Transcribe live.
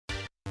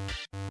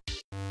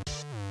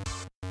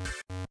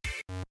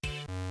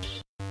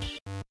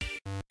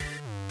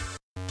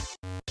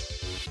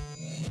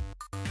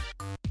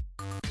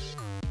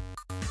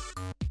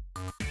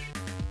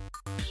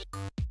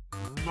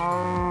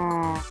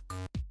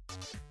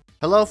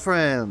Hello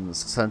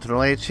friends,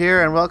 SentinalhMC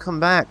here, and welcome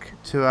back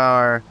to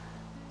our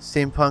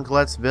Steampunk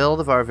Let's Build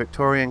of our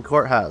Victorian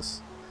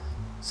Courthouse.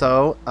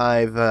 So,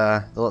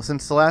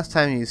 since the last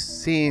time you've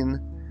seen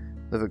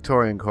the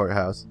Victorian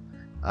Courthouse,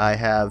 I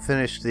have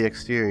finished the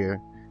exterior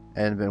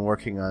and been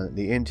working on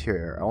the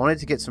interior. I wanted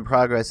to get some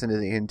progress into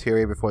the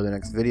interior before the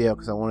next video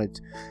because I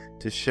wanted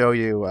to show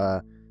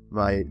you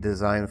my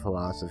design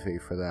philosophy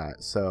for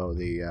that. So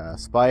the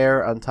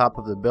spire on top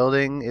of the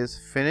building is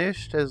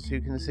finished, as you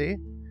can see.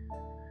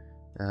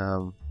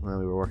 When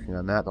we were working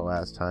on that the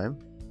last time.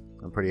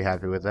 I'm pretty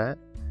happy with that.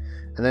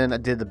 And then I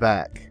did the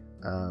back.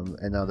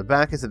 And now the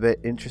back is a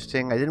bit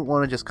interesting. I didn't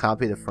want to just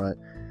copy the front,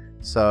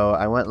 so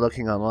I went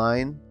looking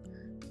online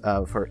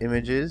for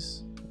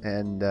images,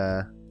 and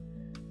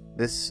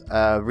this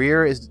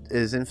rear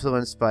is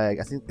influenced by,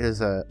 I think there's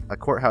a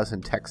courthouse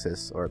in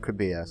Texas, or it could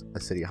be a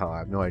city hall, I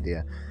have no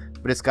idea.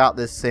 But it's got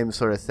this same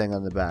sort of thing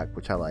on the back,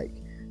 which I like.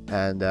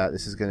 And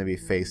this is going to be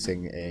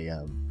facing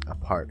a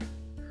park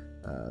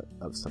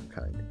of some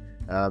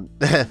kind.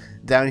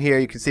 Down here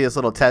you can see this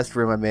little test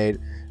room I made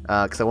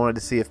because I wanted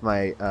to see if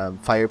my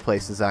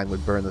fireplace design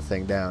would burn the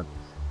thing down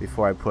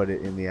before I put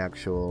it in the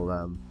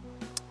actual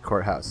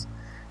courthouse.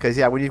 Because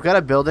yeah, when you've got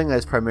a building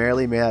that's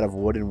primarily made out of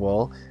wood and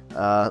wool,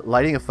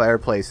 lighting a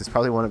fireplace is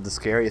probably one of the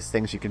scariest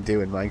things you can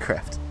do in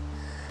Minecraft.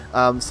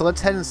 So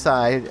let's head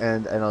inside,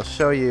 and I'll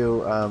show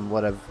you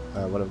what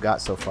I've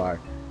got so far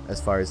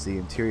as the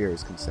interior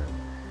is concerned.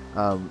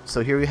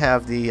 So here we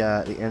have the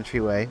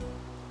entryway,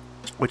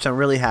 which I'm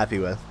really happy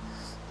with.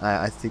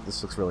 I think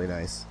this looks really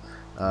nice.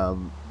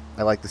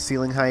 I like the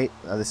ceiling height.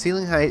 The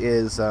ceiling height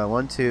is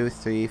 1, 2,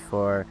 3,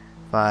 4,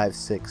 5,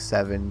 6,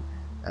 7.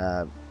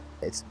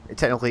 It's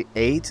technically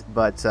 8,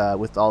 but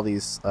with all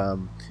these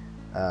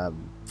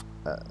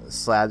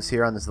slabs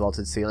here on this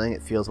vaulted ceiling,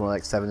 it feels more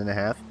like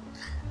 7.5.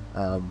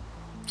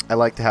 I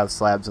like to have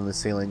slabs on the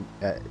ceiling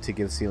to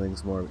give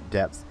ceilings more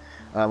depth,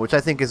 which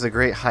I think is a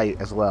great height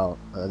as well.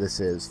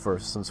 This is for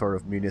some sort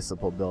of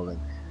municipal building.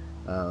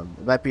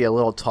 It might be a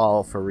little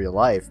tall for real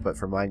life, but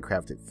for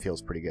Minecraft it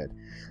feels pretty good.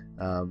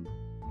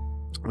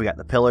 We got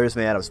the pillars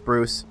made out of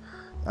spruce.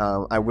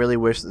 I really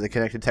wish that the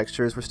connected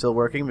textures were still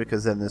working,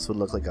 because then this would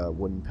look like a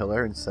wooden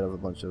pillar instead of a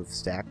bunch of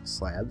stacked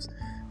slabs.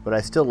 But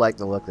I still like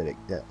the look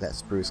that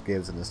spruce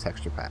gives in this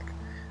texture pack.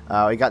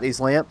 We got these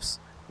lamps,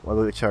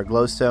 which are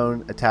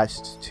glowstone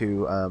attached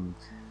to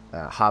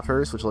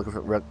hoppers, which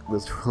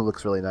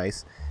looks really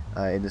nice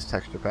in this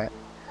texture pack.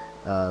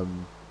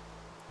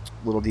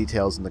 Little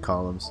details in the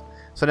columns.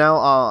 So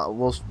now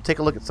we'll take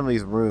a look at some of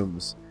these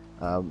rooms.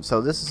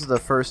 So this is the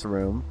first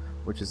room,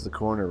 which is the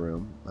corner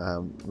room.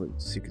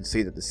 So you can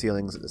see that the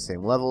ceiling's at the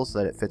same level so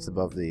that it fits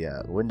above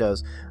the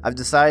windows. I've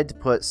decided to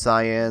put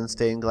cyan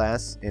stained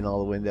glass in all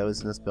the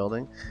windows in this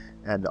building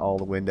and all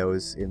the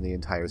windows in the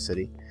entire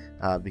city,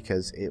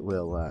 because it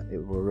will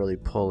really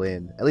pull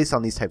in, at least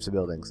on these types of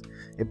buildings.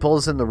 It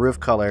pulls in the roof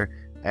color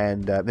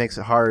and makes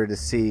it harder to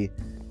see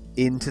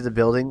into the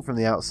building from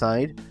the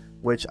outside,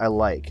 which I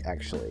like,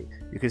 actually.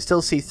 You can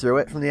still see through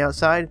it from the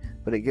outside,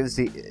 but it gives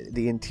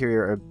the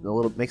interior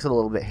makes it a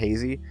little bit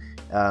hazy.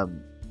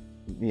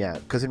 Yeah,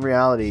 because in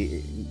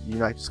reality, you're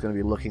not just going to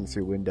be looking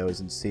through windows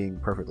and seeing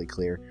perfectly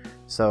clear.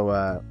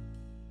 So,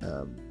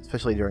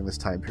 especially during this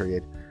time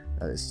period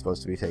it's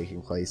supposed to be taking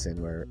place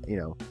in, where, you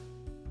know,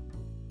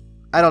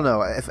 I don't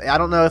know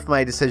if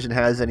my decision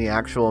has any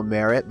actual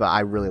merit, but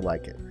I really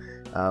like it.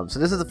 So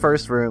this is the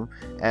first room,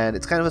 and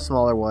it's kind of a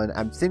smaller one.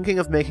 I'm thinking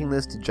of making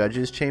this to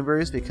judges'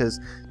 chambers, because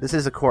this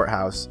is a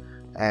courthouse,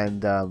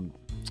 and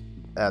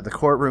the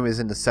courtroom is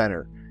in the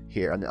center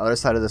here. On the other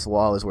side of this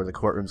wall is where the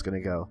courtroom's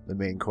going to go, the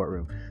main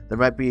courtroom. There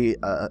might be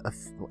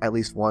at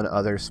least one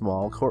other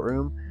small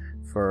courtroom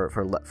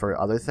for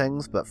other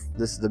things, but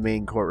the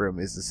main courtroom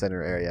is the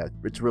center area.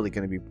 It's really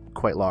going to be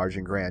quite large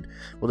and grand.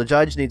 Well, the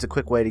judge needs a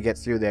quick way to get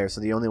through there,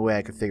 so the only way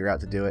I could figure out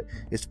to do it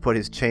is to put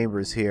his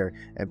chambers here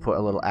and put a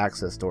little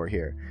access door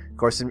here. Of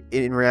course,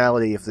 in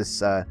reality, if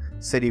this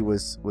city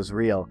was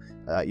real,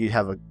 you'd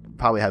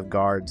probably have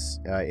guards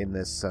in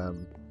this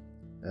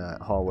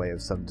hallway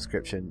of some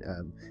description,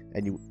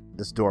 and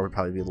this door would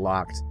probably be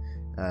locked,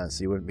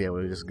 so you wouldn't be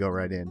able to just go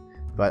right in.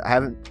 But I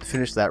haven't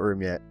finished that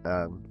room yet,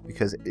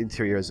 because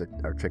interiors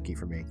are tricky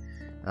for me.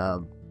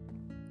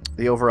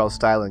 The overall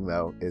styling,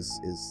 though,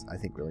 is I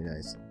think really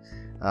nice.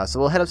 So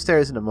we'll head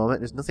upstairs in a moment.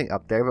 There's nothing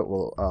up there, but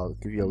I'll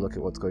give you a look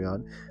at what's going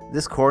on.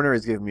 This corner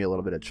is giving me a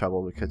little bit of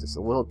trouble because it's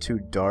a little too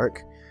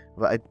dark,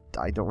 but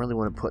I don't really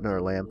want to put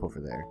another lamp over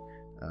there.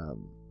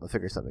 I'll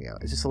figure something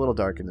out. It's just a little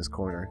dark in this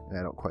corner, and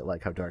I don't quite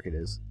like how dark it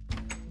is.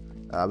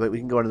 But we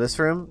can go into this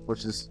room,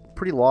 which is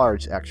pretty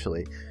large,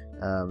 actually.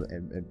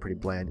 And pretty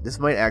bland. This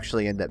might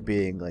actually end up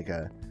being like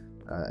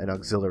an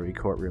auxiliary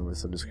courtroom of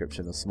some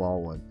description, a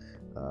small one,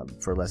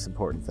 for less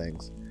important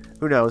things.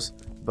 Who knows?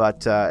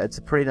 But it's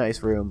a pretty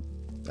nice room.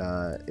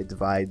 It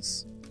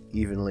divides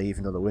evenly,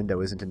 even though the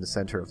window isn't in the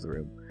center of the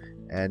room,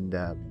 and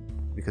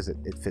because it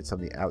fits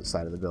on the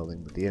outside of the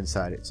building, but the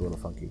inside it's a little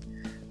funky.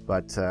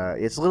 But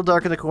it's a little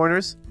dark in the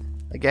corners,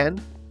 again.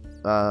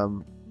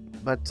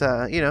 But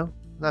you know,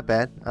 not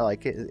bad. I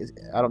like it.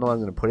 I don't know what I'm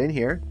going to put in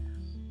here,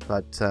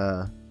 but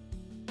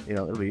you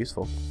know, it'll be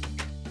useful.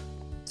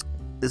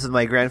 This is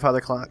my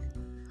grandfather clock.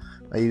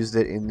 I used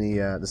it in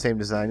the same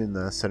design in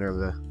the center of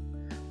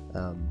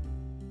the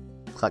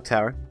clock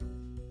tower.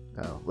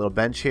 Little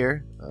bench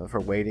here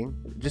for waiting,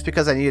 just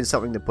because I needed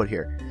something to put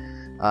here.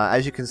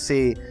 As you can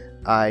see,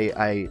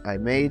 I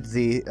made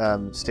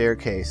the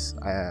staircase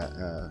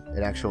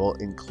an actual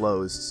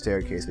enclosed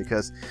staircase,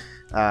 because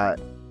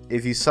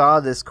if you saw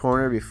this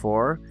corner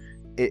before,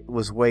 it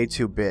was way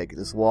too big.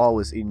 This wall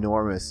was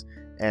enormous,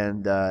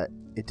 and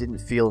it didn't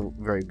feel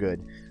very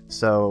good.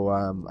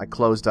 So I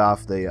closed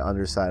off the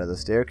underside of the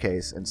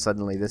staircase, and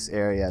suddenly this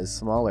area is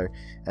smaller,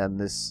 and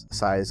this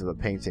size of a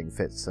painting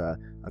fits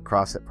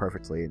across it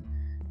perfectly,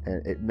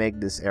 and it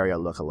made this area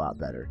look a lot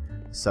better.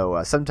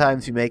 So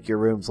sometimes you make your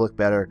rooms look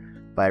better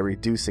by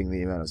reducing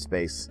the amount of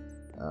space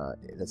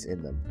that's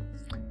in them.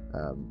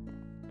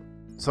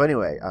 So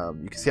anyway,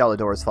 you can see all the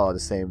doors follow the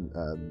same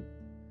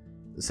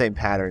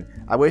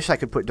pattern. I wish I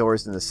could put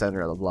doors in the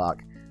center of the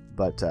block,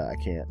 but I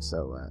can't.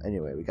 So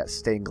anyway, we got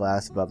stained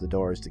glass above the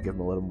doors to give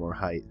them a little more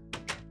height,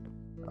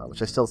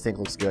 which I still think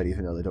looks good,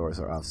 even though the doors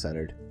are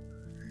off-centered.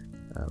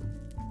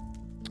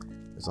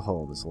 There's a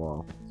hole in this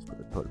wall.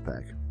 Let's put it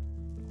back.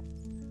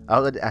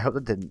 I hope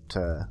it didn't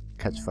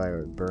catch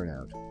fire and burn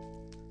out,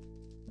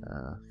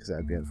 because that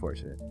would be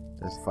unfortunate.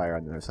 There's fire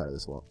on the other side of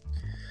this wall.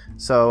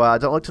 So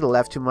don't look to the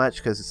left too much,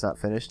 because it's not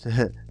finished.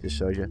 Just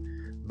showed you.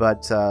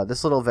 But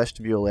this little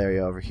vestibule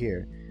area over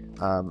here,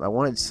 I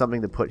wanted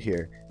something to put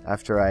here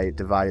after I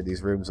divided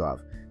these rooms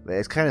off. But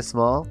it's kind of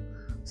small,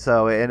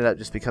 so it ended up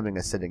just becoming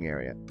a sitting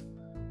area,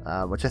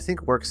 which I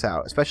think works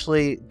out,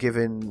 especially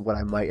given what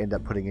I might end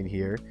up putting in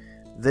here.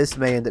 This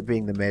may end up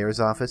being the mayor's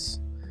office.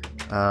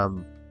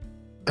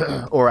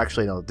 Or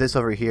actually, no, this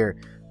over here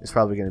is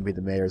probably going to be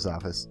the mayor's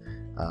office.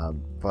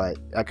 But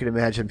I could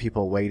imagine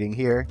people waiting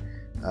here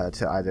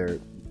to either,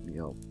 you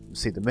know,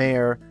 see the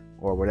mayor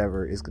or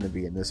whatever is going to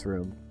be in this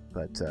room.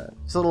 But it's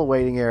a little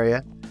waiting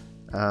area.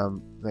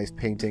 Nice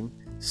painting.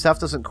 Stuff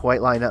doesn't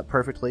quite line up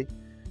perfectly,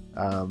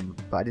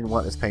 but I didn't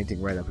want this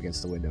painting right up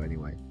against the window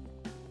anyway.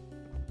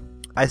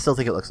 I still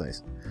think it looks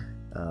nice.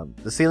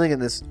 The ceiling in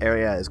this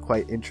area is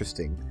quite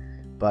interesting,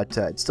 but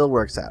it still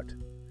works out.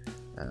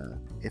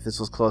 If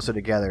this was closer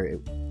together,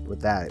 with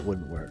that, it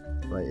wouldn't work,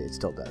 but it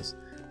still does.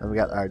 And we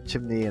got our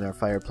chimney and our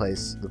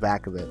fireplace, the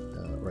back of it,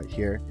 right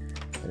here.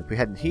 And if we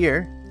head in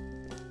here,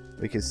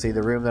 we can see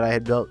the room that I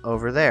had built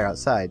over there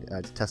outside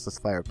to test this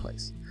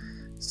fireplace.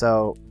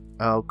 So,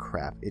 oh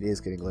crap, it is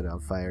getting lit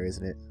on fire,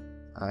 isn't it?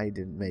 I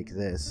didn't make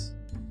this.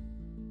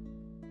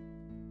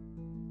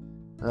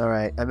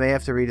 Alright, I may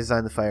have to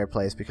redesign the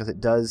fireplace, because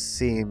it does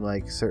seem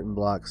like certain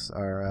blocks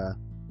are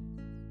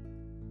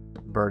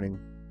burning.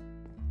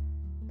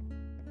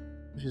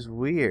 Which is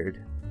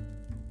weird.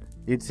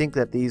 You'd think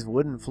that these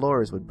wooden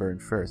floors would burn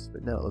first,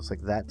 but no, it looks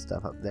like that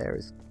stuff up there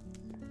is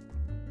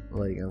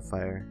lighting on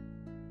fire.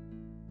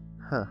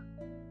 Huh.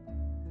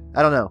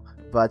 I don't know,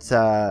 but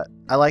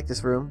I like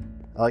this room.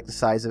 I like the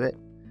size of it.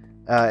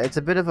 It's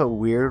a bit of a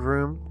weird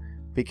room,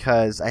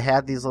 because I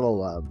had these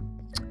little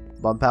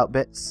bump out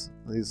bits,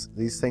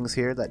 these things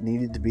here that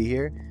needed to be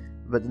here,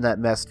 but then that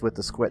messed with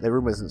the square. The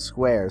room wasn't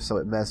square, so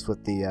it messed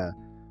with the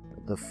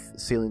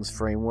ceiling's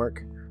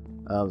framework.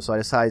 So I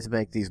decided to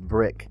make these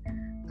brick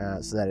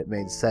so that it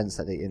made sense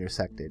that they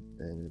intersected,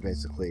 and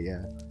basically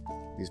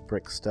these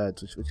brick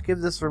studs, which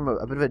gives this room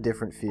a bit of a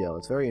different feel.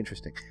 It's very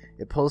interesting.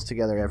 It pulls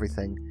together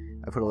everything.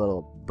 I put a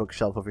little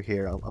bookshelf over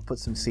here. I'll put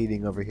some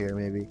seating over here,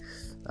 maybe.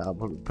 I'll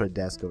put a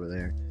desk over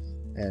there,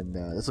 and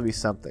this will be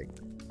something,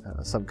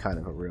 some kind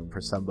of a room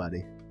for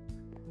somebody.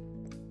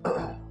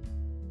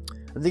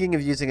 I'm thinking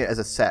of using it as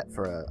a set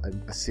for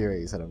a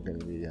series that I'm going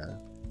to be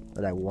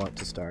that I want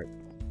to start.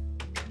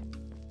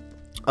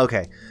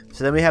 Okay,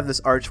 so then we have this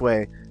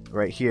archway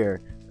right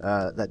here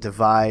that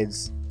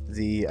divides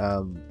the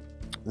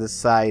this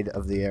side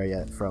of the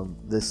area from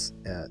this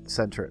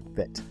center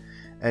bit,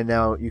 and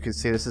now you can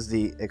see this is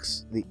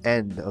the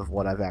end of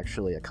what I've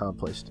actually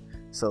accomplished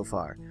so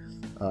far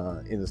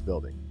in this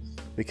building,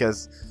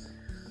 because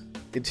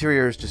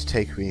interiors just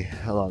take me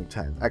a long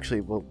time.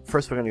 Actually, well,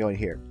 first we're going to go in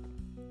here,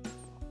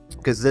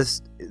 because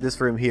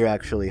this room here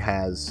actually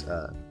has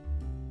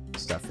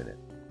stuff in it.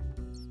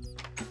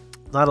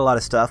 Not a lot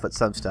of stuff, but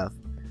some stuff.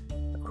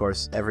 Of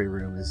course, every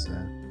room is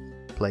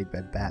plagued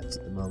by bats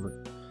at the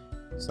moment.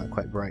 It's not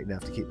quite bright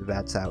enough to keep the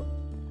bats out.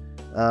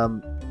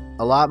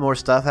 A lot more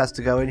stuff has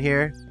to go in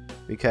here,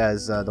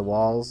 because the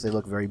walls, they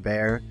look very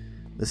bare.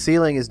 The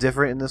ceiling is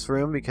different in this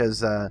room,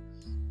 because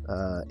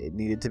it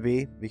needed to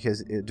be,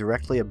 because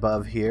directly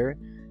above here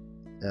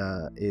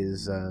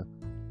is the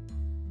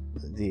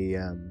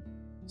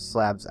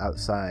slabs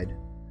outside.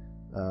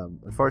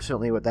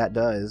 Unfortunately, what that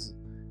does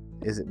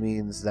is it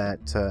means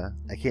that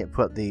I can't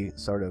put the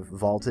sort of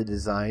vaulted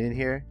design in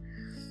here,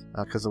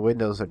 because the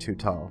windows are too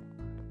tall,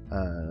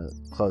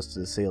 close to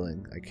the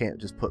ceiling. I can't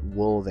just put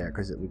wool there,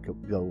 because it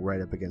would go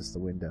right up against the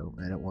window.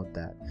 I don't want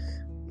that.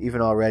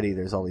 Even already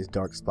there's all these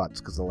dark spots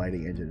because the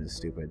lighting engine is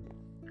stupid.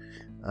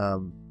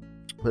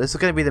 But this is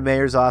going to be the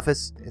mayor's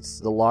office. It's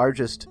the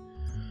largest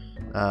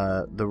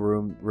the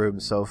room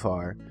so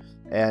far,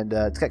 and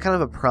it's got kind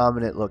of a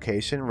prominent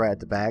location right at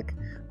the back,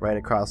 right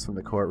across from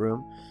the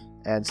courtroom.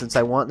 And since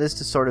I want this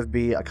to sort of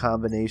be a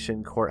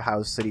combination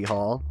courthouse city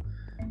hall,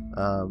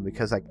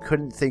 because I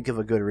couldn't think of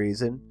a good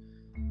reason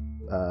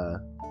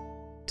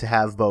to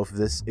have both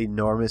this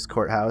enormous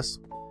courthouse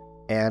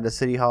and a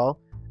city hall,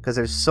 because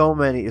there's so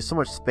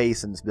much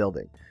space in this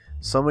building,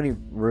 so many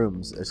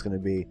rooms there's going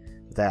to be,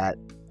 that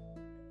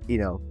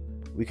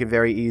we could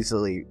very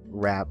easily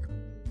wrap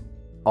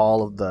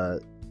all of the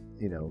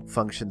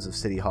functions of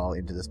city hall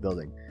into this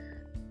building.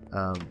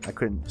 I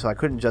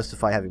couldn't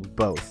justify having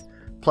both.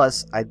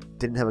 Plus, I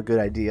didn't have a good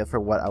idea for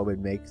what I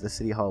would make the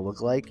city hall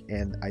look like,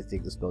 and I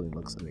think this building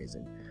looks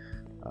amazing.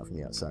 From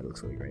the outside, it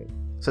looks really great.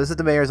 So this is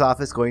the mayor's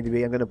office going to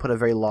be. I'm going to put a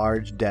very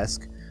large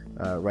desk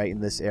right in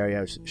this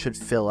area, which should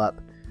fill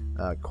up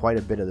quite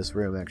a bit of this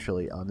room,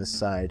 actually, on this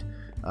side.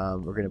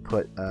 We're going to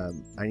put,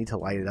 I need to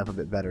light it up a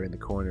bit better in the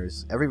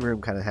corners. Every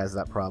room kind of has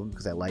that problem,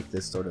 because I like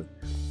this sort of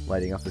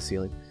lighting off the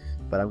ceiling.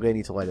 But I'm going to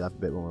need to light it up a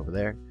bit more over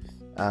there.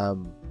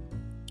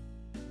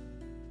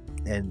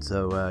 And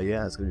so,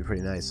 yeah, it's going to be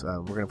pretty nice.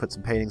 We're going to put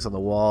some paintings on the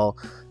wall.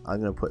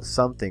 I'm going to put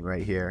something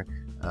right here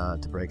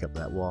to break up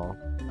that wall.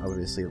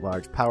 Obviously, a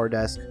large power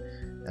desk.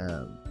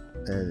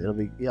 And it'll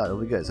be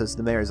good. So it's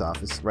the mayor's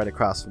office right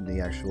across from the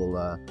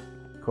actual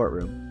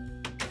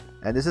courtroom.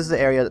 And this is the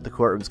area that the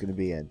courtroom's going to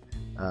be in.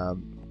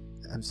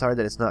 I'm sorry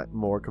that it's not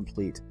more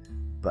complete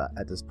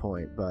at this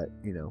point, but,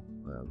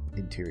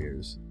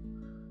 interiors.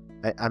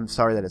 I'm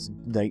sorry that it's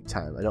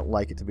nighttime. I don't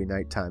like it to be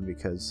nighttime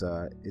because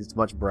it's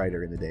much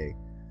brighter in the day.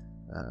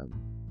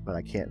 But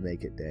I can't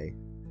make it day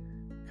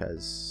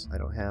because I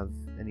don't have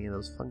any of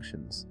those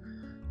functions.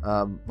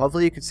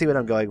 Hopefully you can see what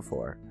I'm going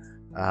for.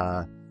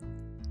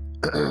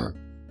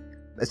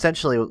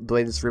 Essentially, the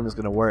way this room is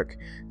going to work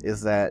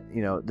is that,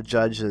 the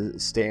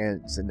judge's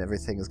stance and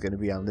everything is going to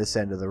be on this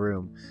end of the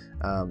room.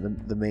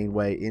 The main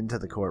way into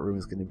the courtroom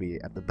is going to be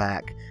at the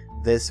back.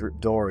 This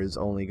door is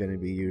only going to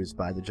be used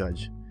by the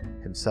judge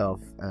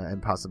himself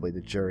and possibly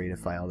the jury to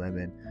file them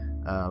in.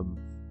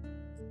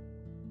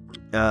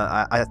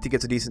 I think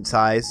it's a decent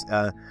size,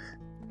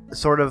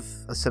 sort of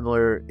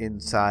similar in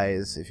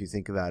size, if you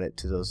think about it,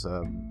 to those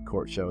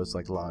court shows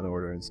like Law and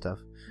Order and stuff,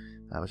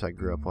 which I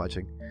grew up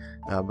watching.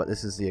 But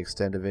this is the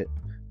extent of it.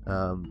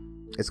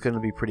 It's going to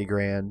be pretty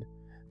grand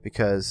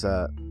because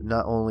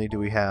not only are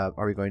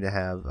we going to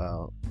have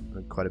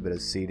quite a bit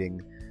of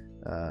seating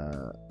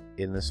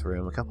in this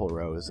room, a couple of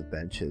rows of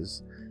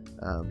benches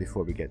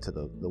before we get to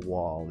the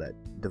wall that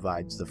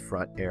divides the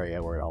front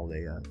area where all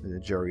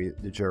the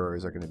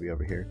jurors are going to be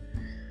over here.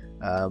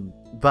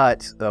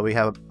 But we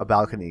have a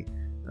balcony.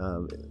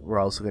 We're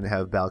also going to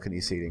have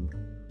balcony seating,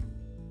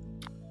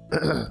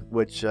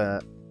 which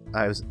I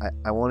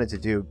wanted to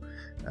do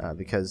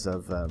because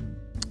of the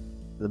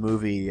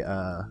movie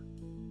To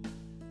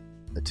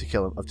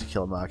Kill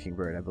a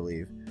Mockingbird.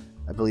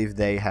 I believe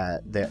they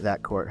had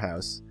that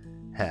courthouse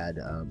had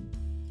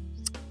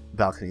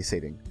balcony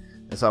seating,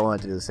 and so I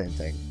wanted to do the same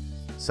thing.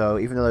 So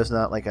even though there's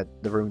not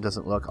the room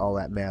doesn't look all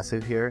that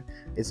massive here,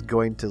 it's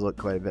going to look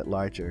quite a bit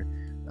larger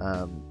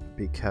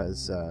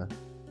because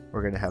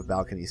we're going to have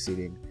balcony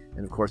seating,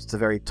 and of course it's a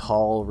very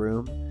tall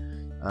room,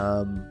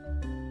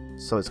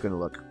 so it's going to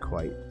look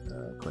quite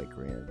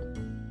grand.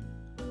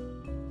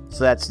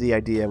 So that's the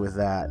idea with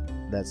that.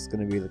 That's going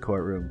to be the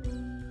courtroom.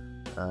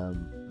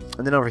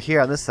 And then over here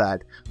on this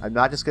side, I'm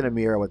not just going to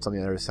mirror what's on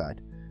the other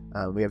side.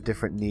 We have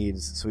different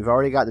needs. So we've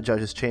already got the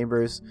judge's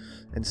chambers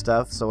and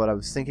stuff. So what I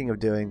was thinking of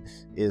doing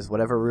is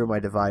whatever room I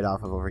divide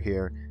off of over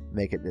here,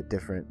 make it a bit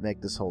different.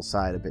 Make this whole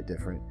side a bit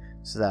different.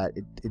 So that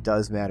it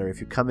does matter.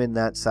 If you come in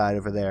that side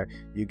over there,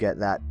 you get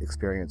that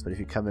experience. But if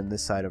you come in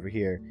this side over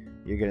here,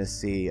 you're going to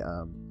see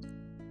a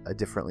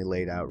differently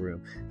laid out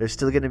room. There's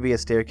still going to be a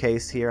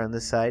staircase here on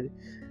this side.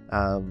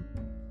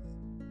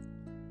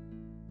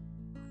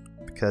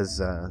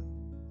 Because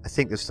I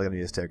think there's still going to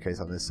be a staircase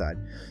on this side.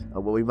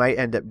 What we might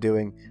end up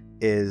doing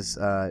is,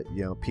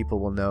 people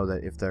will know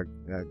that if they're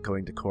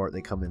going to court,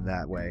 they come in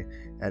that way,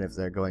 and if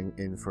they're going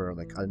in for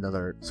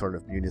another sort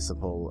of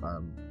municipal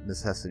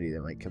necessity, they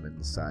might come in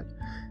this side.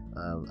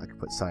 I could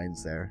put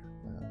signs there.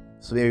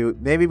 So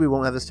maybe we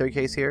won't have a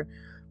staircase here,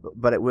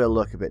 but it will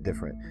look a bit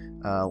different.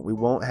 We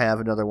won't have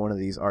another one of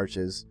these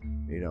arches,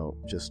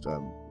 just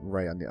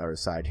right on the other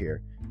side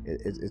here.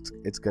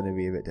 It's going to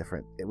be a bit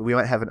different. We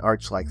might have an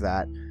arch like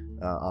that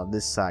on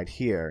this side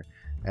here,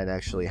 and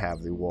actually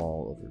have the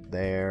wall over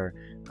there.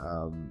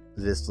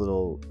 This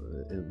little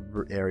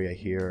area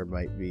here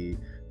might be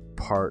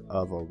part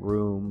of a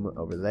room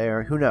over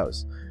there. Who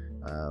knows?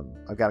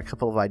 I've got a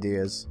couple of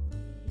ideas,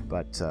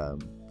 but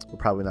we're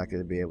probably not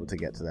going to be able to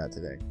get to that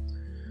today.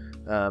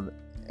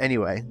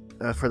 Anyway,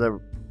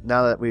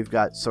 now that we've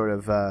got sort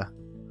of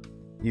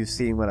you've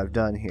seen what I've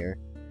done here,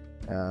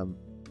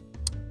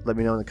 let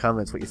me know in the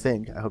comments what you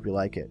think. I hope you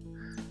like it.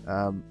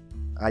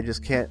 I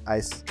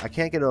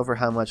can't get over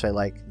how much I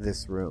like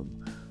this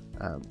room,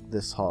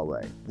 this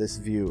hallway, this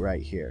view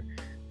right here.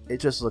 It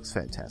just looks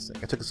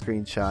fantastic. I took a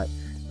screenshot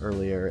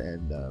earlier,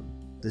 and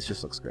this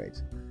just looks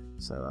great.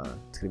 So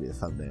it's going to be the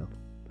thumbnail.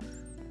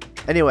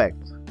 Anyway,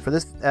 for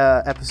this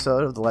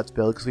episode of the Let's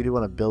Build, because we do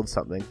want to build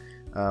something,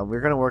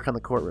 we're going to work on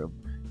the courtroom.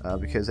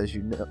 Because as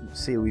you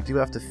see, we do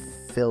have to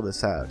fill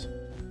this out.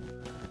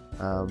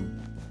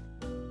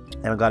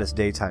 And I've got it's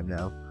daytime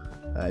now.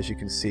 As you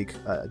can see,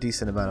 a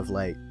decent amount of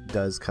light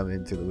does come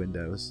in through the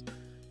windows.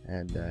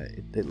 And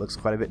it looks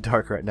quite a bit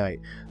darker at night.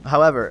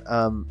 However,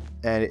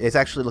 and it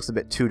actually looks a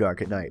bit too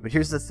dark at night. But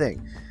here's the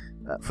thing.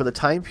 For the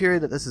time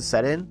period that this is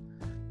set in,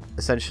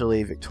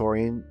 essentially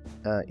Victorian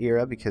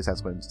era, because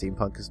that's when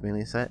steampunk is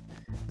mainly set,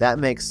 that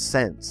makes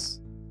sense.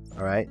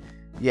 Alright?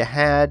 You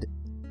had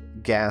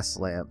gas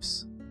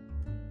lamps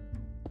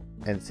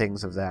and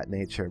things of that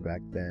nature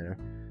back then.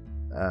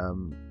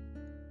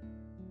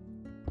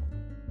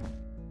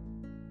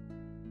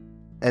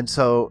 And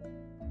so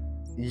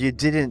you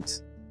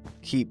didn't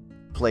keep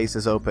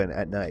places open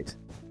at night.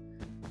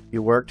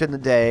 You worked in the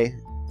day.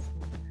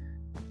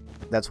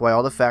 That's why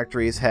all the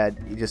factories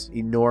had just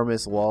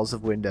enormous walls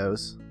of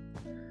windows,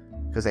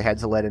 because they had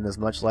to let in as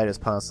much light as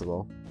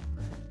possible,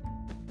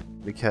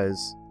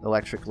 because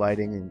electric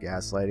lighting and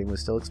gas lighting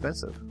was still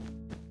expensive.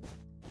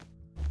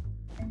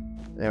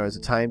 There was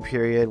a time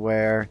period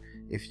where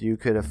if you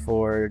could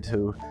afford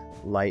to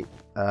light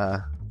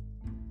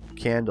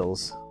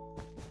candles,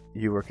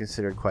 you were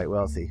considered quite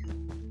wealthy.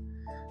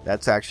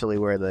 That's actually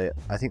where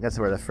I think that's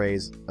where the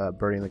phrase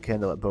burning the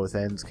candle at both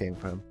ends came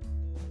from.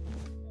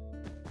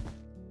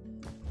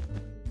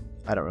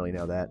 I don't really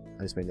know that.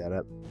 I just made that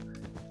up.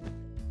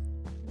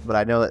 But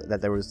I know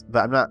that there was...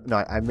 But I'm not...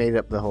 No, I made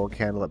up the whole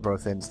candle at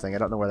both ends thing. I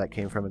don't know where that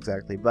came from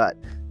exactly, but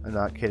I'm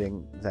not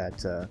kidding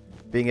that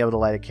being able to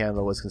light a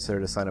candle was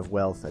considered a sign of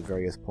wealth at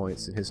various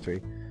points in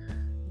history.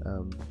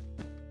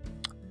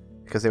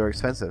 Because they were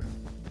expensive.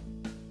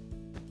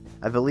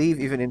 I believe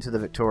even into the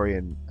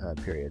Victorian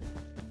period,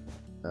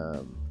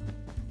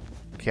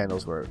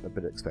 candles were a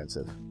bit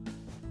expensive.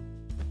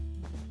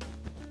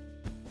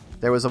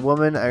 There was a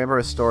woman, I remember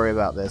a story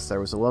about this, there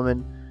was a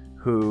woman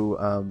who,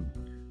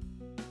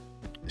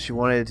 she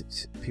wanted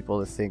people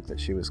to think that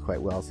she was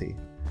quite wealthy.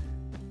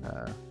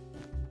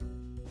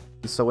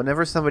 So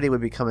whenever somebody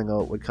would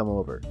come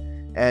over,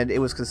 and it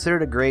was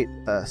considered a great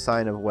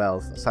sign of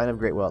wealth, a sign of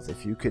great wealth,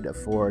 if you could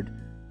afford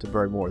to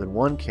burn more than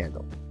one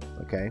candle,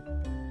 okay?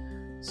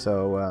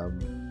 So,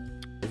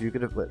 if you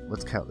could have,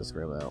 let's count this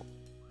room out.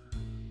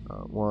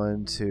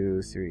 1,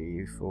 2,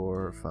 3,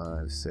 4,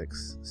 5,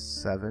 6,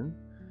 7.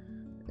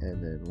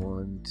 And then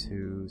 1,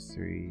 2,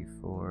 3,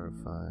 4,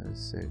 5,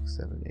 6,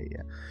 7, 8.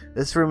 Yeah.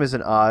 This room is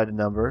an odd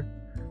number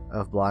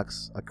of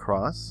blocks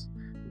across,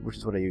 which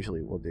is what I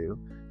usually will do.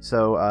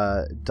 So,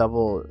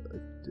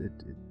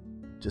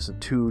 just a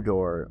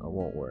 2-door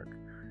won't work.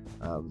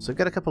 So we've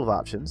got a couple of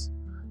options.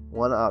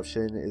 One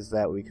option is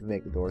that we can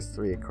make the doors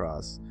 3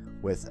 across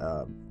with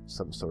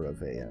some sort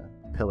of a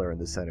pillar in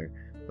the center.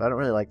 But I don't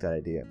really like that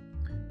idea.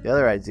 The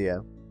other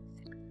idea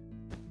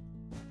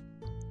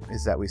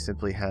is that we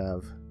simply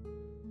have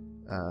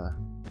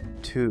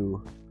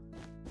 2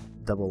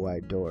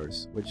 double-wide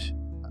doors, which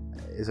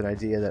is an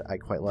idea that I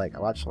quite like. I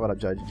watched a lot of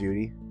Judge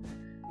Judy,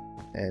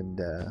 and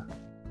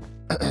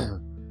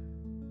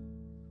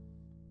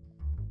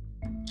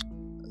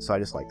so I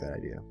just like that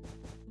idea.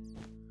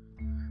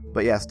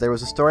 But yes, there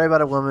was a story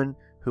about a woman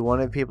who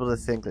wanted people to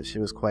think that she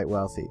was quite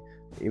wealthy,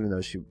 even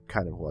though she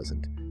kind of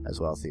wasn't as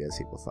wealthy as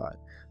people thought.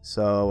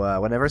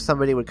 So whenever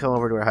somebody would come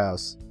over to her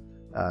house,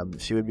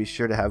 she would be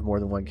sure to have more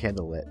than one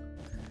candle lit.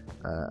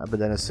 But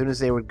then as soon as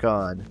they were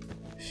gone,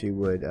 she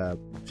would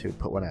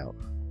put one out.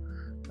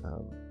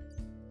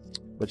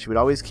 But she would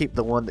always keep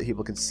the one that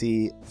people could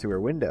see through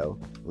her window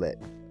lit.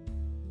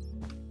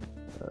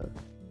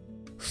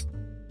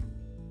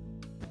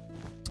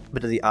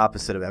 But to the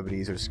opposite of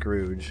Ebenezer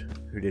Scrooge,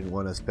 who didn't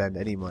want to spend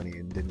any money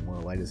and didn't want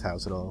to light his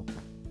house at all.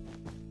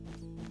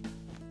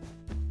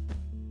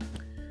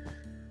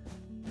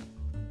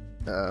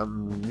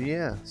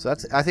 Yeah, so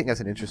I think that's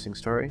an interesting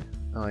story.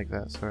 I like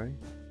that story.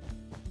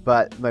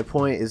 But my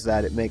point is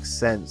that it makes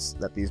sense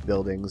that these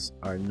buildings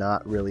are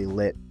not really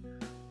lit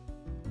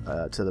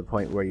to the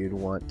point where you'd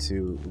want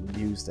to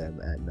use them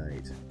at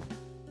night.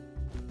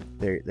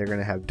 They're going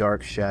to have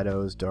dark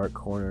shadows, dark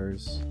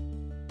corners.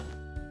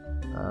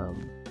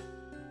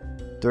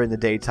 During the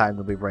daytime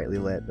they'll be brightly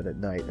lit, but at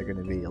night they're going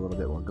to be a little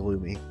bit more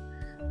gloomy,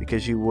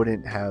 because they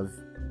wouldn't have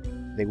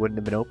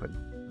been open.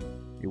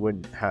 You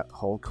wouldn't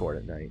hold court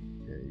at night.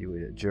 You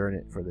would adjourn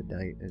it for the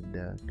night and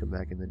come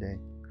back in the day.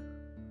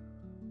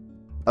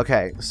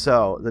 Okay,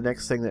 so the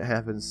next thing that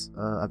happens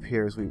up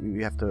here is we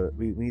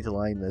need to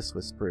line this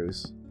with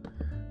spruce.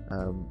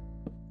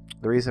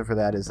 The reason for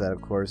that is that,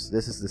 of course,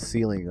 this is the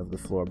ceiling of the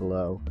floor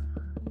below,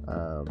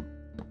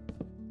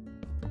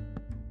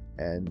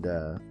 and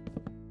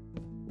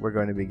we're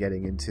going to be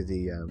getting into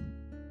the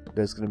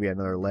there's going to be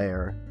another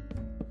layer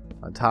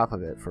on top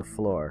of it for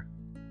floor.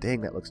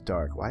 Dang, that looks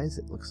dark. Why does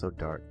it look so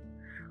dark?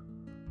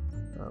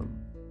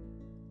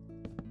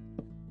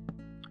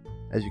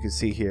 As you can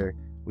see here,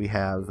 we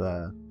have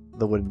the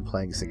wooden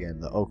planks again,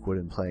 the oak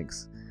wooden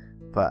planks.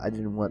 but I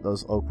didn't want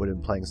those oak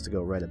wooden planks to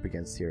go right up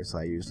against here, so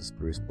I used a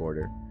spruce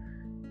border.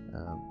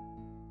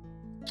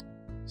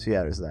 So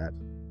yeah, there's that.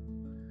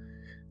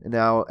 And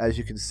now, as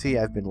you can see,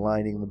 I've been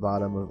lining the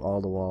bottom of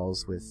all the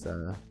walls with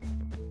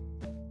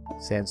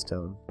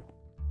sandstone.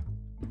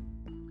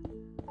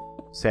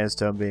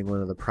 Sandstone being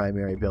one of the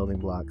primary building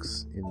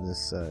blocks in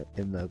this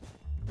in the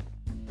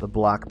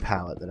block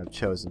palette that I've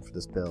chosen for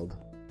this build.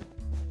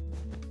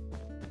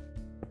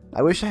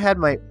 I wish I had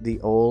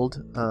the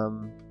old.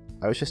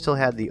 I wish I still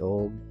had the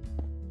old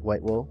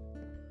white wool.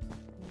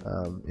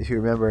 If you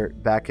remember,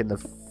 back in the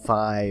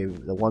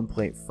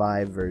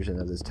 1.5 version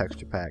of this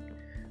texture pack,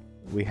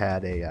 we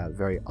had a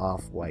very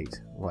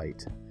off-white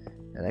white,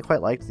 and I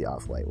quite liked the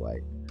off-white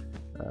white.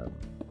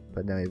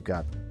 But now you've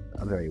got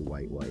a very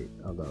white,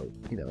 although,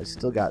 you know, it's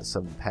still got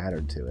some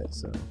pattern to it,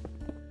 so...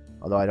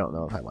 Although I don't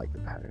know if I like the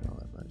pattern all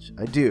that much.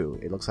 I do.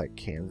 It looks like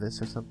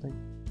canvas or something.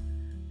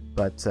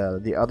 But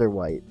the other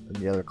white and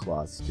the other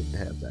cloths didn't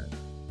have that.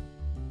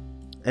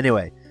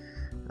 Anyway,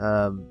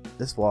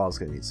 this wall is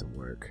going to need some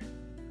work.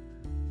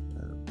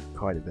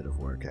 Quite a bit of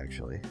work,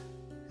 actually.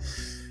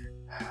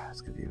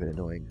 It's going to be a bit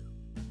annoying.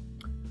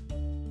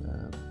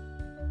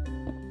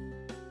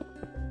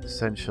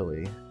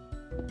 Essentially...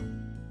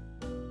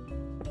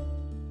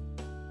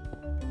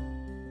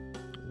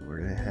 we're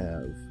going to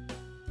have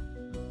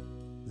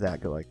that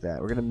go like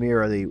that. We're going to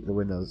mirror the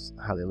windows,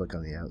 how they look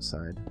on the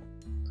outside.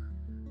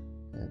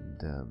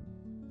 And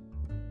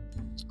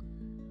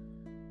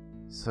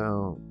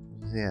so,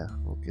 yeah,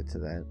 we'll get to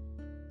that.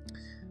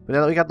 But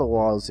now that we got the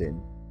walls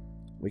in,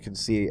 we can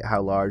see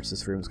how large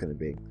this room is going to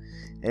be.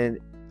 And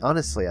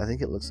honestly, I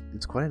think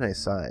it's quite a nice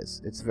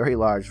size. It's very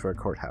large for a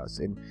courthouse.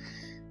 In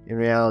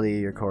reality,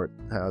 your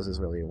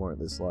courthouses really weren't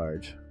this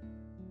large.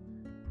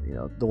 You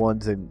know, the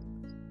ones in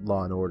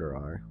Law and Order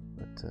are.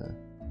 But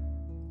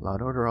Law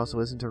and Order also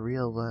isn't a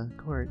real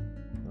court. I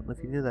don't know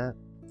if you knew that.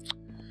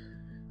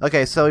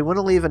 Okay, so we want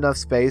to leave enough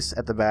space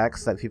at the back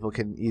so that people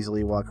can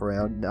easily walk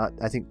around.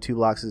 I think 2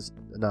 blocks is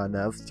not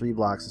enough. 3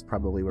 blocks is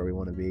probably where we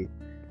want to be,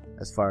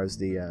 as far as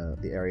the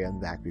area in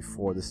the back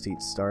before the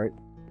seats start.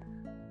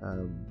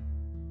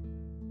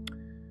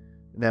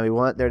 Now we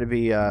want there to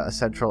be a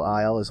central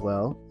aisle as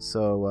well,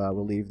 so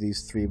we'll leave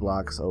these 3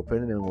 blocks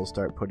open, and we'll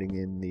start putting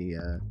in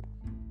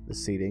the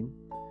seating,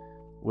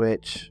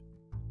 which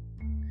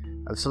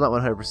I'm still not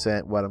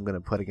 100% what I'm going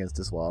to put against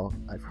this wall.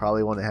 I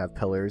probably want to have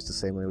pillars the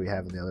same way we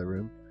have in the other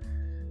room.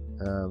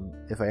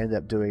 If I end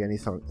up doing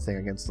anything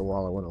against the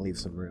wall, I want to leave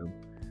some room.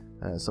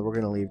 So we're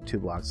going to leave 2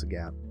 blocks of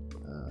gap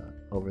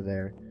over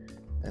there,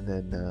 and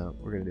then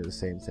we're going to do the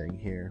same thing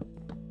here.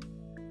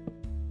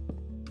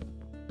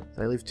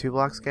 Did I leave 2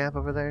 blocks gap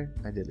over there?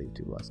 I did leave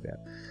 2 blocks gap.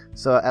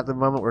 So at the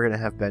moment we're going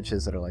to have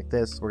benches that are like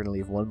this. We're going to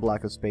leave 1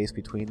 block of space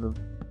between them.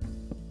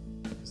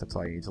 Because that's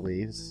all you need to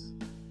leave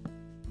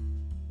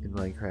in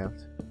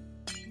Minecraft.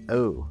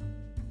 Oh.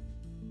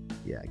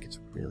 Yeah, it gets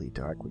really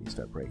dark when you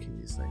start breaking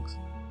these things.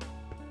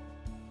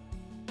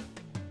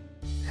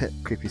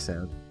 Creepy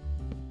sound.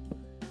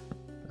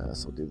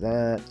 So we'll do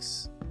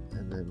that.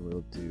 And then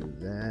we'll do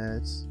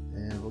that.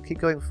 And we'll keep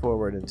going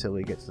forward until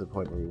we get to the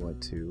point where we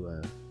want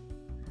to...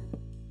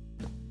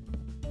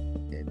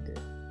 end it.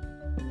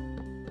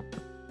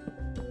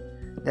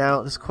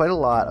 Now, there's quite a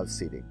lot of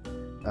seating.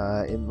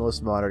 In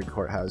most modern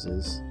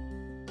courthouses,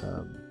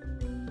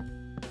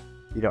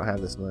 you don't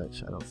have this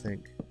much, I don't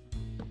think,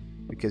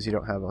 because you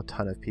don't have a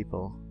ton of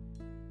people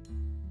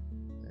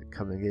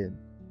coming in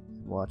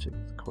and watching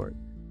the court.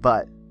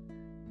 But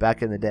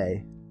back in the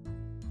day,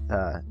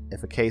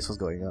 if a case was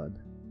going on,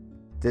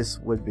 this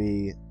would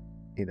be,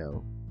 you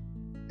know,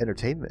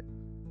 entertainment.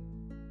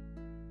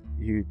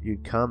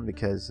 You'd come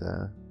because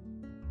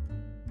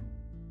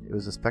it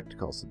was a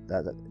spectacle, so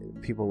that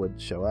people would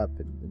show up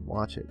and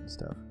watch it and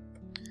stuff.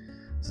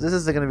 So this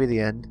is going to be the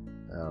end.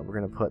 We're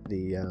going to put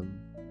the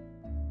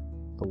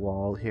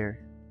wall here.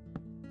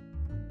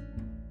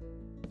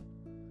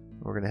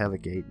 We're going to have a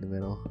gate in the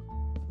middle.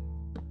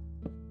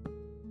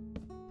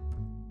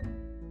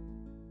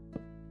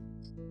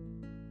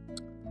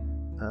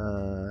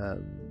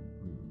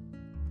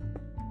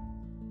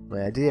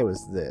 My idea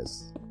was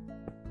this,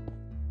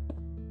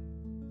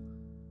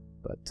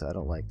 but I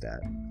don't like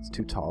that. It's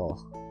too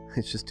tall.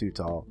 It's just too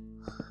tall.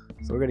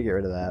 So we're going to get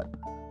rid of that.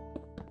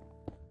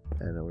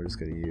 And then we're just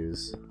going to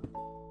use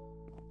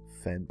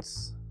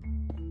fence.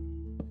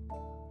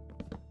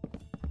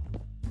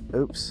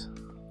 Oops.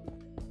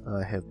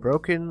 I have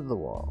broken the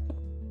wall.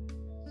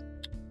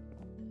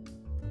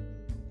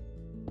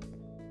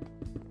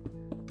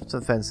 Put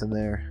some fence in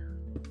there.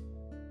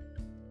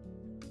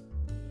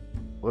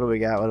 What do we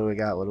got? What do we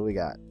got? What do we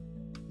got?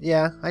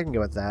 Yeah, I can go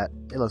with that.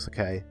 It looks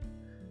okay.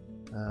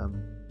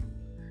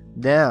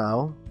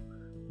 Now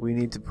we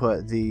need to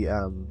put the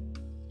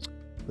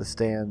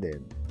stand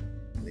in.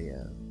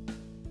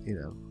 You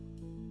know,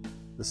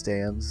 the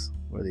stands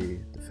where the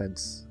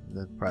defense and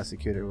the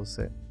prosecutor will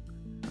sit.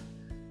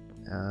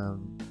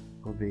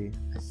 Will be,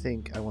 I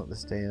think I want the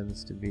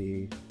stands to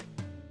be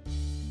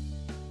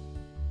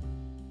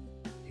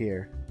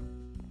here.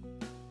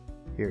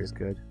 Here is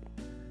good.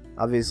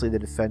 Obviously the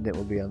defendant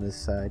will be on this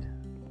side.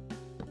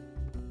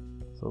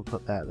 So we'll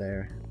put that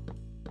there.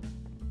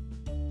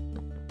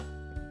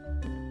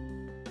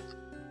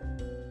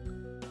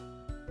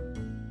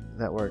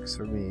 That works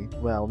for me.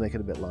 Well, I'll make it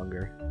a bit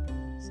longer.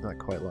 It's not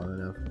quite long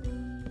enough.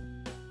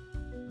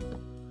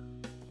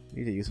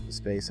 Need to use some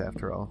space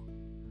after all.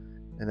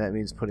 And that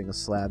means putting a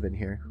slab in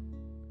here.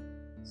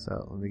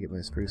 So let me get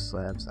my spruce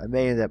slabs. I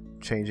may end up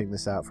changing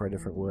this out for a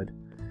different wood.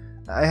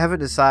 I haven't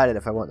decided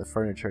if I want the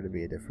furniture to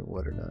be a different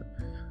wood or not.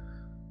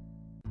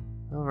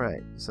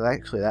 Alright, so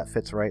actually that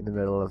fits right in the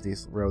middle of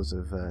these rows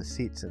of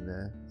seats, and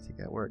I think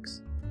that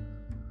works.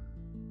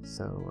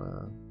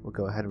 So we'll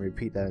go ahead and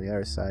repeat that on the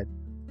other side,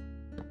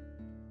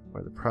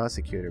 where the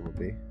prosecutor will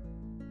be.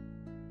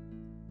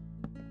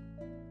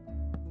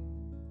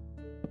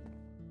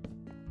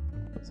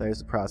 So there's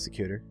the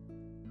prosecutor.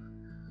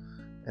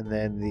 And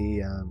then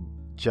the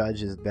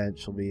judge's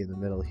bench will be in the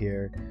middle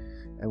here,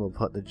 and we'll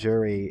put the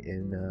jury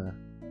in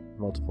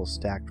multiple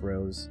stacked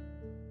rows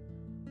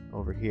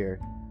over here.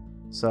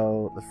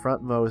 So the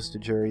frontmost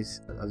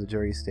of the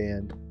jury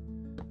stand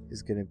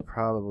is going to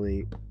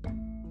probably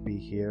be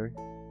here.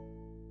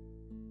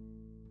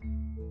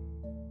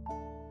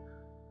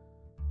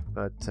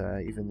 But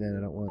even then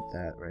I don't want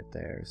that right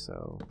there,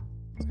 so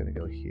it's going to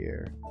go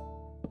here.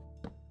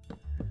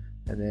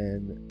 And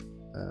then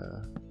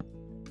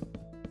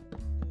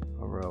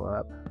a row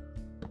up.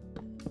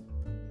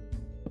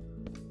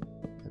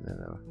 And then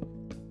a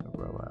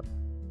row up.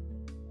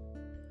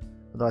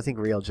 Although I think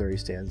real jury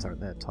stands aren't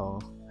that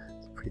tall.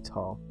 It's pretty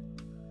tall.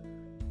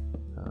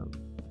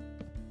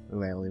 We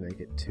might only make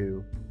it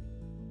 2.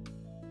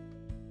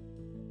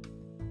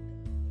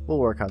 We'll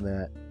work on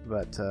that,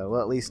 but we'll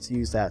at least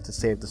use that to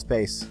save the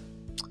space.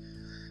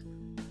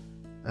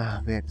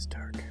 Ah, man, it's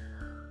dark.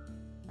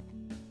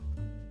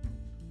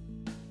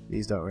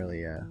 These don't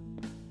really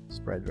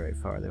spread very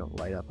far. They don't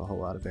light up a whole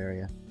lot of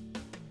area.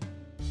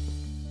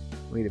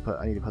 I need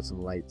to put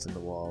some lights in the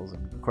walls,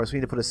 and of course we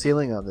need to put a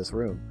ceiling on this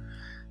room.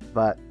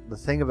 But the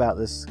thing about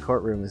this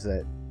courtroom is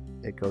that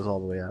it goes all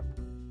the way up.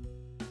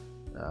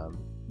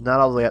 Not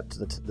all the way up to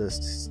the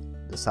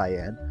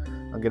cyan.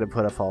 I'm gonna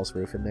put a false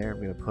roof in there. I'm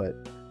gonna put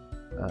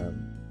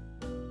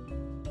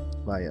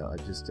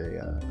just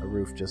a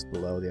roof just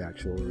below the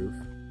actual roof.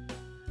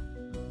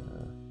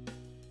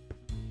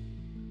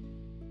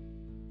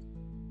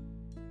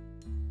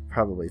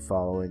 Probably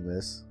following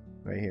this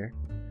right here.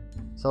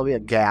 So there'll be a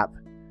gap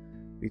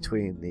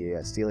between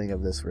the ceiling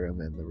of this room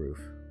and the roof.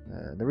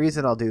 And the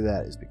reason I'll do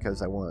that is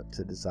because I want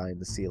to design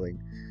the ceiling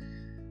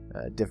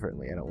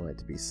differently. I don't want it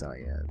to be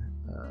cyan.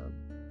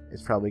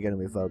 It's probably going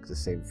to evoke the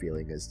same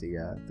feeling as the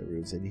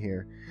roofs in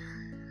here.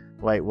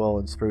 White wool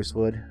and spruce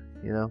wood,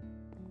 you know?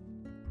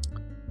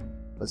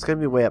 But it's going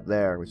to be way up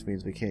there, which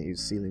means we can't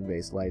use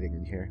ceiling-based lighting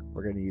in here.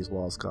 We're going to use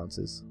wall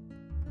sconces.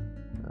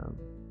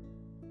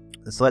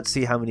 So let's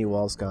see how many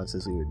wall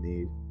sconces we would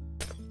need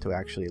to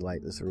actually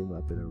light this room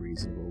up in a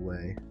reasonable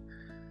way.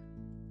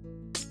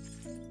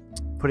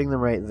 Putting them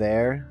right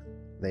there,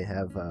 they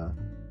have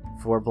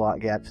 4 block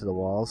gap to the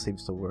wall,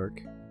 seems to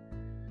work.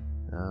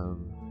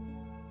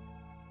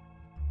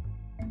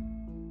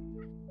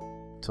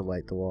 To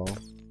light the wall.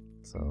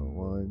 So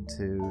 1,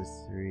 2,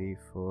 3,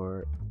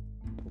 4.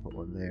 We'll put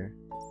one there.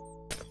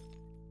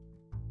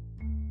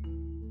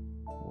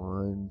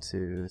 1,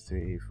 2,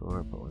 3,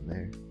 4. Put one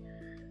there.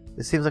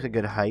 This seems like a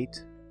good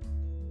height.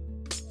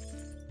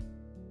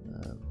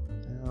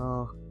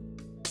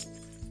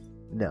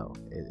 No,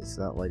 it's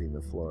not lighting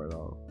the floor at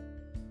all.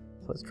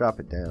 So let's drop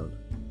it down.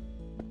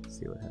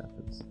 See what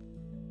happens.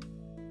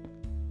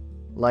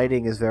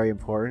 Lighting is very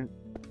important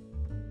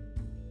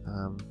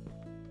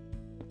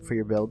for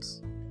your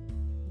builds.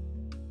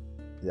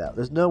 Yeah,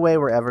 there's no way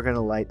we're ever going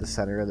to light the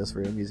center of this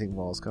room using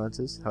wall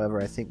sconces. However,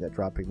 I think that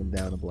dropping them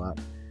down a block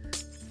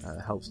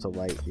helps to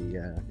light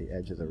the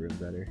edge of the room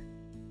better.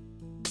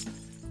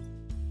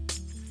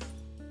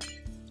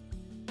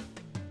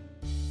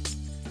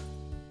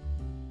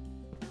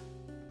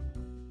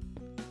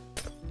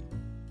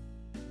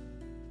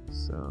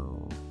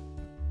 So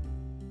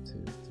 2,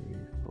 3,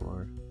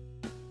 4.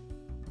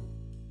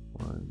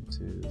 1,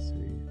 2, 3,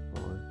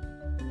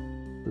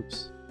 4.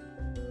 Oops.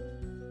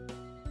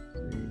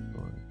 3,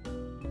 4.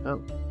 Oh.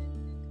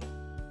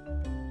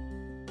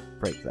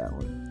 Break that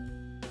one.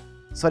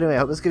 So anyway, I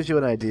hope this gives you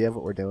an idea of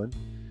what we're doing.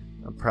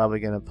 I'm probably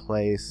gonna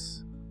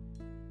place.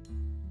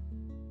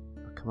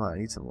 Oh, come on, I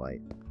need some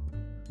light.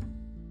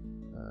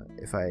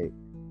 If I.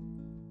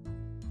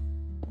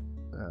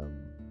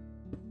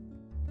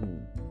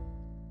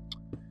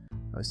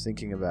 I was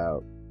thinking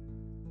about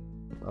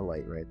a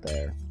light right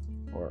there,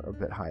 or a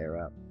bit higher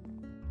up.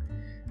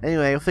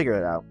 Anyway, you'll figure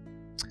it out.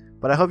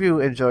 But I hope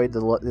you enjoyed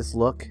this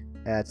look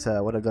at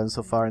what I've done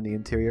so far in the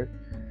interior.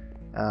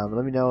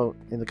 Let me know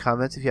in the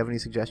comments if you have any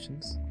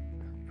suggestions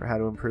for how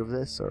to improve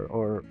this,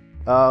 or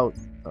oh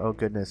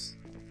goodness.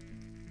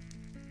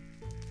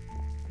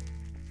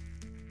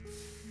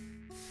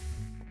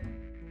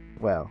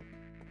 Well,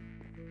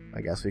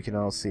 I guess we can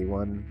all see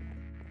one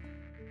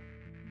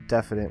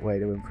definite way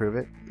to improve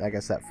it. I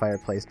guess that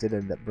fireplace did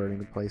end up burning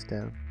the place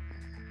down.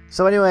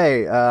 So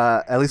anyway,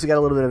 at least we got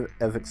a little bit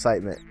of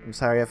excitement. I'm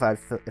sorry if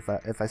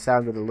I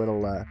sounded a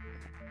little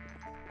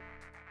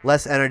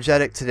less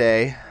energetic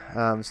today.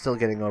 I'm still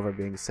getting over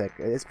being sick.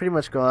 It's pretty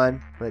much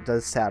gone, but it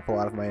does sap a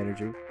lot of my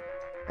energy.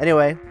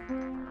 Anyway,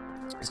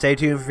 stay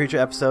tuned for future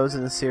episodes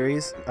in this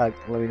series. Let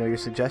me know your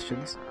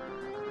suggestions.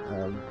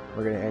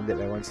 We're going to end it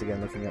by once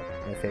again looking at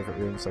my favorite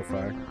room so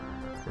far,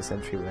 this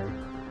entryway.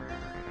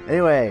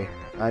 Anyway,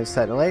 I'm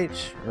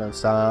SentinalH, and I'm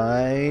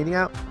signing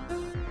out.